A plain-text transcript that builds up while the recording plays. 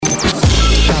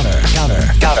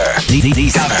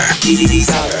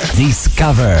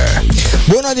Discover.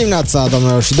 Bună dimineața,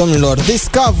 doamnelor și domnilor.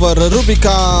 Discover,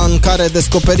 rubrica în care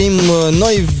descoperim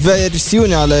noi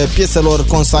versiuni ale pieselor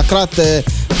consacrate,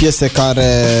 piese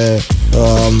care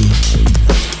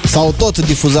s-au tot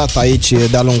difuzat aici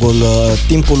de-a lungul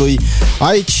timpului,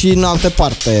 aici și în alte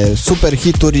parte. Super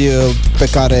hituri pe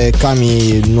care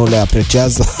Cami nu le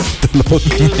apreciază deloc.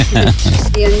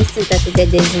 Eu nu sunt atât de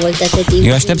dezvoltată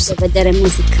din punct de vedere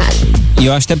muzical.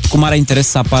 Eu aștept cu mare interes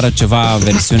să apară ceva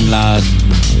versiuni la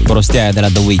prostia aia de la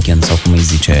The Weeknd, sau cum îi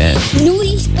zice. Nu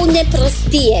îi spune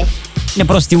prostie.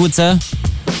 Neprostiuță?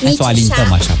 Hai să o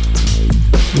alintăm așa.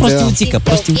 Prostiuțică.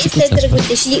 Este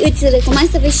drăguță și îți recomand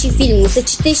să vezi și filmul, să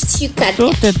citești și cartea.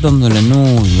 Uite, domnule,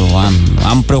 nu, eu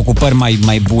am preocupări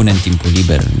mai bune în timpul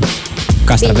liber.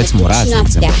 Castraveți murați, de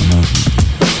exemplu.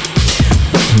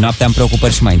 Noaptea am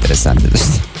preocupări și mai interesante.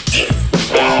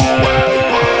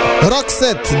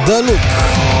 Roxette, The Look.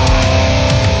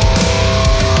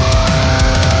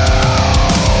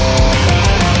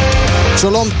 Și o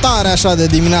luăm tare așa de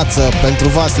dimineață pentru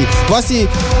Vasi. Vasi,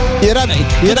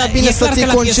 era bine să ții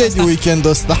concediu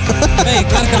weekendul ăsta. E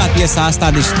clar că la piesa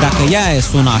asta, deci dacă ea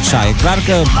sună așa, e clar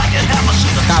că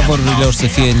cover-urile or să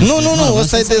fie... Nu,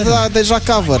 ăsta e deja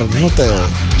cover, nu te...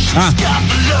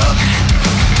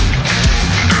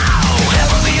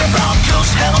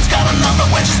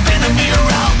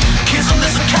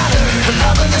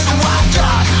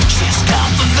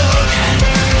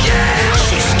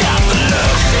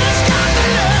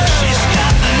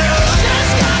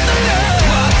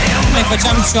 Mai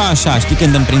făceam și eu așa, știi,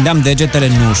 când îmi prindeam degetele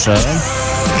în ușă.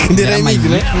 Când erai mic,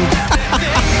 nu?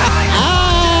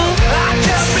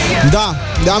 Da,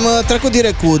 am trecut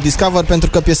direct cu Discover pentru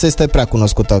că piesa este prea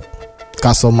cunoscută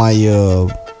ca să o mai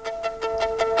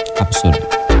absurd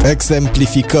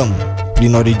exemplificăm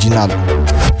prin original.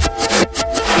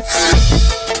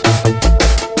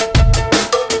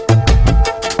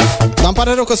 Dar îmi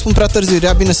pare rău că spun prea târziu.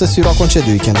 Era bine să-ți fi luat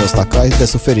concediu weekendul ăsta, că ai de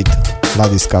suferit la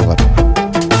Discover.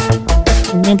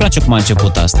 Mi-mi place cum a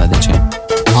început asta, de ce?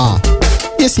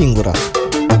 E singura.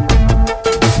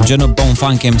 Genul Bone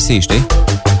Funk MC, știi?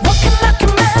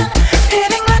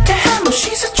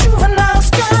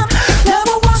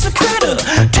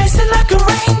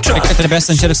 Cred că trebuia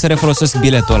să încerc să refolosesc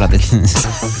biletul ăla de tine.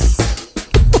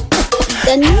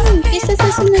 Dar nu, piesa asta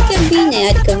sună chiar bine,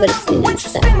 adică versiunea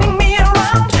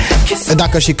asta.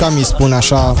 Dacă și Cami spune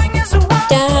așa,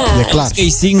 da, e clar. Că e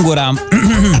singura.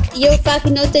 Eu fac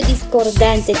note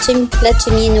discordante. Ce mi place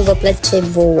mie nu vă place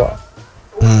vouă.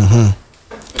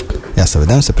 Ia să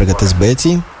vedem, se pregătesc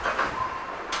băieții.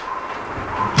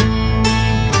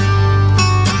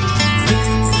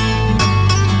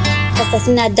 Asta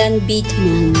sună Dan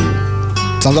Beatman.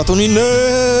 S-am dat un inel.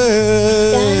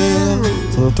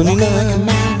 S-am dat un inel.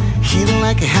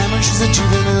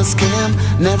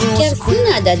 Chiar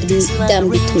sună Dan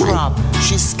Beatman.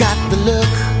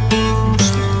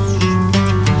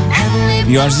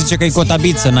 Eu aș zice că e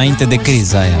cotabiță înainte de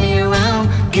criza aia.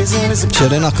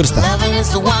 Serena Cârstea.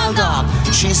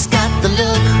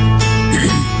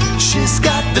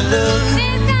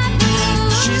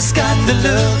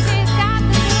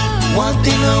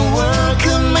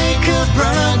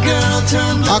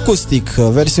 Acustic,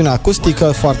 versiunea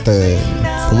acustică foarte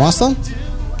frumoasă.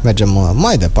 Mergem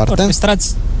mai departe.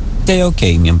 Orchestrați e ok,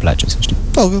 mie-mi place, să știi.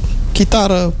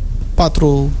 Chitară,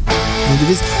 4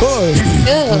 indivizi.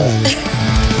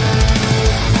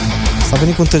 S-a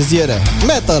venit cu întârziere.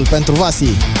 Metal pentru Vasi.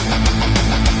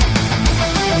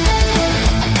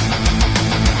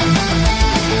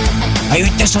 Ai,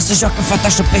 uite, așa se joacă fata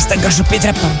și pe stânga și pe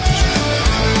dreapta.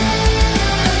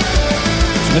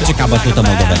 Merge ca bătută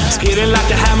moldovenească.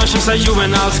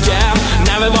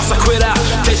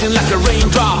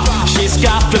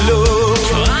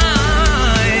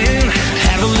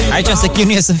 Aici se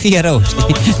chinuie să fie rău,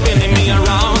 știi?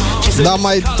 Da,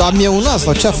 mai am eu una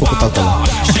sau ce a făcut acolo?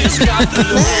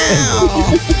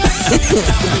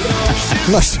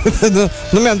 Nu știu,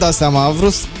 nu mi-am dat seama. A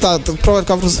vrut, probabil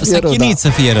că a vrut să fie rău. S-a chinuit să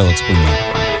fie rău, îți spun eu.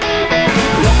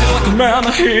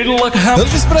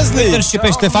 Elvis Presley și pe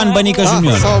Ștefan Bănică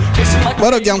Junior. Sau, mă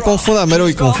rog, i-am confundat, mereu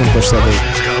îi confund pe ăștia doi.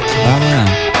 Da.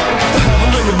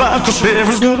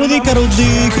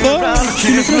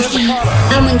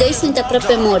 Amândoi sunt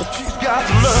aproape morți.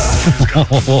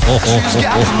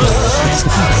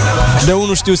 De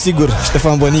unul știu sigur,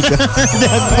 Ștefan Bănică.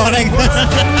 Corect.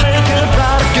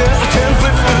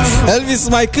 Elvis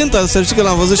mai cântă, să știi că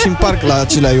l-am văzut și în parc la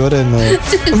Cilea Ioren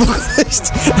în București.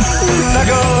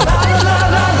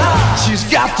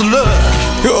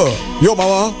 Yo,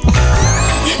 mama.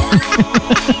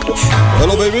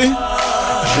 Hello, baby.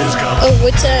 O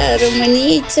voce a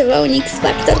României, ceva un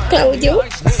X-Factor, Claudiu?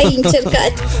 Ai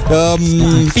încercat?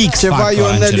 Ceva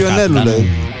Ionelule.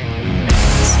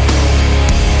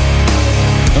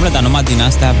 Dom'le, dar numai din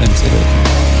astea avem, serios.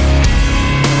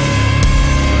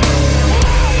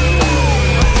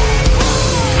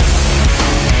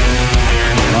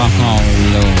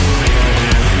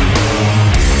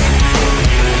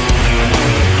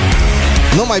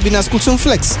 Nu, mai bine asculti un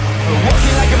flex.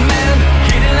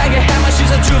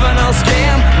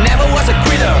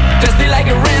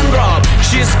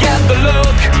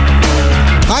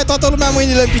 Hai, toată lumea,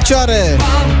 mâinile în picioare.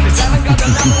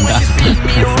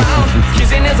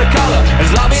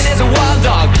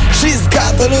 She's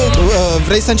got the look.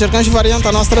 Vrei să încercăm și varianta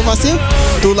noastră, Vasi?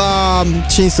 Tu la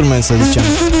ce instrument, să zicem?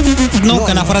 Nu,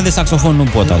 că în afară de saxofon nu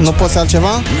pot altceva. Nu poți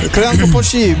altceva? Credeam că poți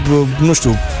și, nu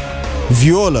știu,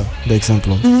 violă, de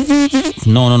exemplu.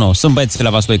 Nu. Sunt băieți la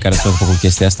Vaslui care s-au făcut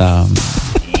chestia asta.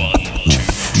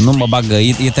 Nu mă bagă,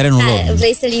 e terenul lor.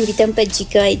 Vrei să-l invităm pe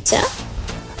Gică aici?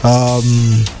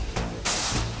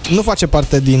 Nu face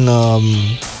parte din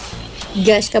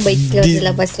gașca băieților de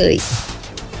la Vaslui.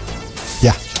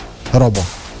 Ia, Robo.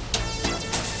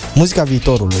 Muzica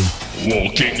viitorului.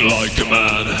 Walking like a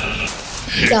man,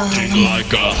 hitting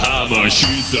like a hammer,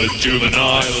 she's a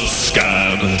juvenile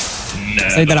scam.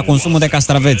 Să-i de la consumul de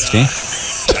castraveți, știi?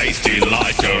 Tasty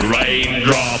like a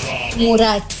raindrop.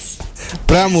 Murați.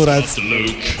 Prea murați.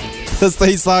 Ăsta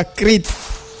i s-a crit.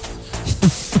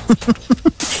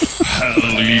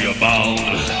 Hallelujah bound,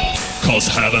 cause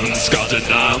heaven's got a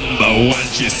number when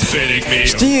she's spinning me.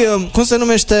 Știi cum se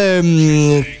numește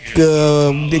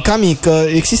Cami, că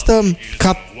există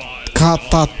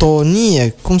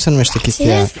catatonie. Cum se numește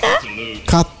chestia aia?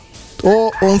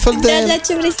 Un fel de... Dar la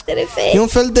ce vrei să te referi? E un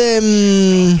fel de...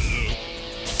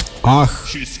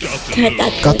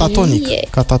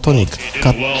 Catatonic.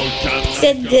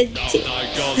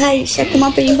 Hai, și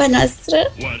acum pe limba noastră.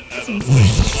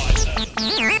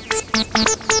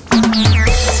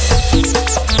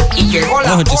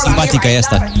 Oh, ce simpatică e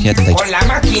asta. Fii atent aici.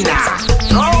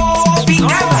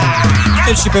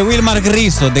 Și pe Wilmar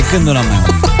Griso, de când nu l-am mai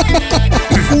auzit?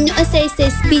 Asta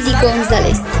este Speedy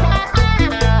Gonzales.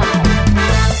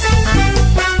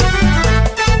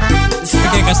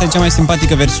 Cred că asta e cea mai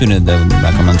simpatică versiune,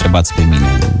 dacă mă întrebați pe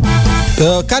mine.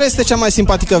 Care este cea mai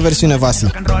simpatică versiune, Vasi?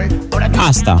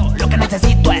 Asta.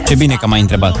 Ce bine că m-ai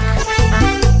întrebat.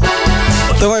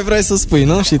 Tu mai vrei să spui,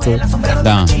 nu? Și tu.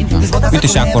 Da. Uite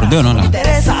și acordeonul ăla.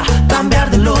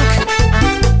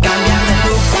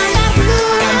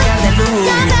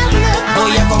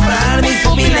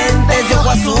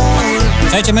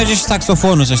 Aici merge și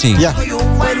saxofonul, să știi. Ia.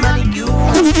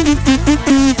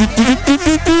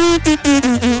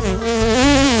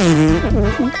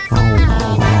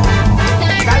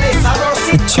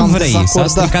 Ce vrei? S-a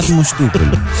stricat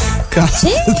muștiucul. Ce?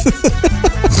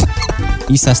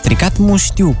 I s-a stricat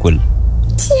muștiucul.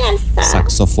 Ce asta?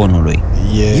 Saxofonului.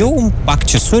 E un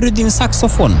accesoriu din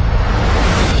saxofon.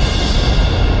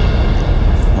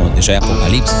 Deja e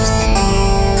apocalipsă.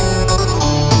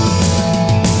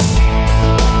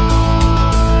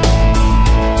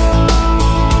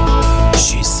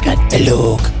 She's got the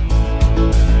look.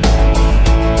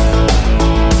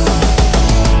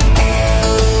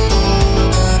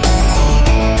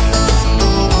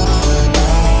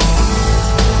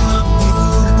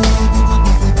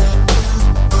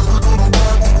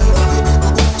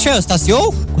 Ce, ăsta-s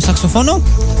eu? Cu saxofonul?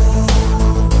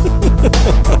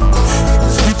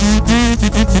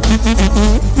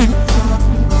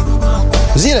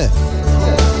 Zile!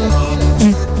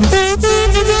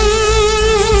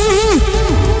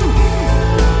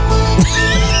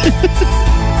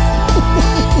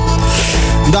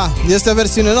 Da, este o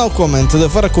versiune nou coment, de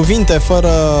fără cuvinte,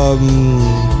 fără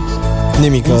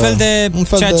nimic. Un fel de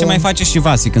ceea ce mai face și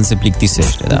Vasi când se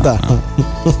plictisește, da.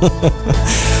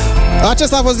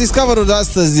 Acesta a fost Discover-ul de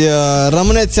astăzi.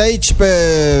 Rămâneți aici pe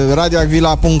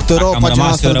radioagvila.ro, pagina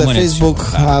noastră de Facebook.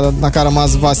 Dacă a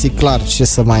rămas Vasi, clar, ce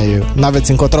să mai...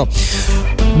 n-aveți încotro.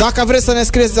 Dacă vreți să ne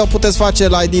scrieți, o puteți face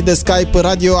la ID de Skype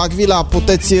Radio Agvila.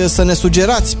 Puteți să ne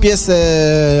sugerați piese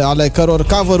ale căror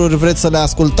cover-uri vreți să le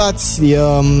ascultați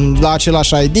la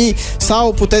același ID,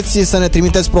 sau puteți să ne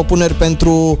trimiteți propuneri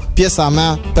pentru piesa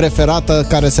mea preferată,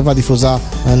 care se va difuza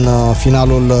în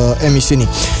finalul emisiunii.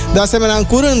 De asemenea, în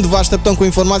curând vă așteptăm cu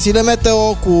informațiile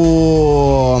meteo, cu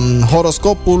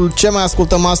horoscopul, ce mai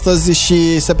ascultăm astăzi,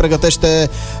 și se pregătește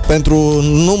pentru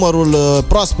numărul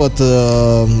proaspăt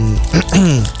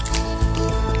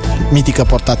Mitică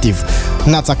Portativ.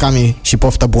 Neața, Cami, și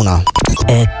poftă bună!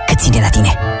 Cât ține la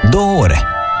tine? 2 ore.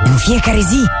 În fiecare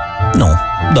zi? Nu,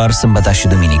 doar sâmbătă și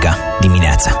duminica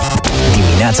dimineața.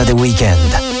 Dimineața de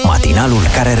weekend. Matinalul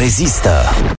care rezistă.